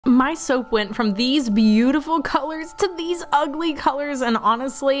My soap went from these beautiful colors to these ugly colors, and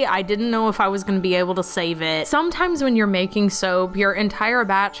honestly, I didn't know if I was going to be able to save it. Sometimes when you're making soap, your entire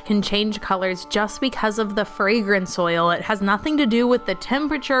batch can change colors just because of the fragrance oil. It has nothing to do with the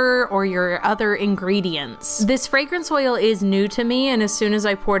temperature or your other ingredients. This fragrance oil is new to me, and as soon as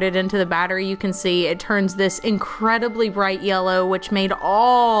I poured it into the battery, you can see it turns this incredibly bright yellow, which made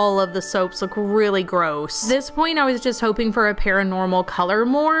all of the soaps look really gross. At this point, I was just hoping for a paranormal color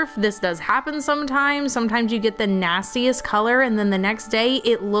morph. This does happen sometimes. Sometimes you get the nastiest color, and then the next day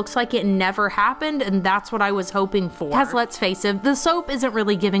it looks like it never happened, and that's what I was hoping for. Because let's face it, the soap isn't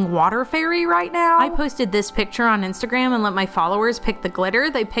really giving water fairy right now. I posted this picture on Instagram and let my followers pick the glitter.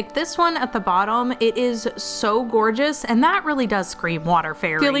 They picked this one at the bottom. It is so gorgeous, and that really does scream water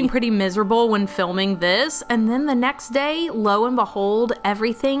fairy. Feeling pretty miserable when filming this, and then the next day, lo and behold,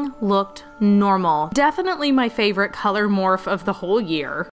 everything looked normal. Definitely my favorite color morph of the whole year.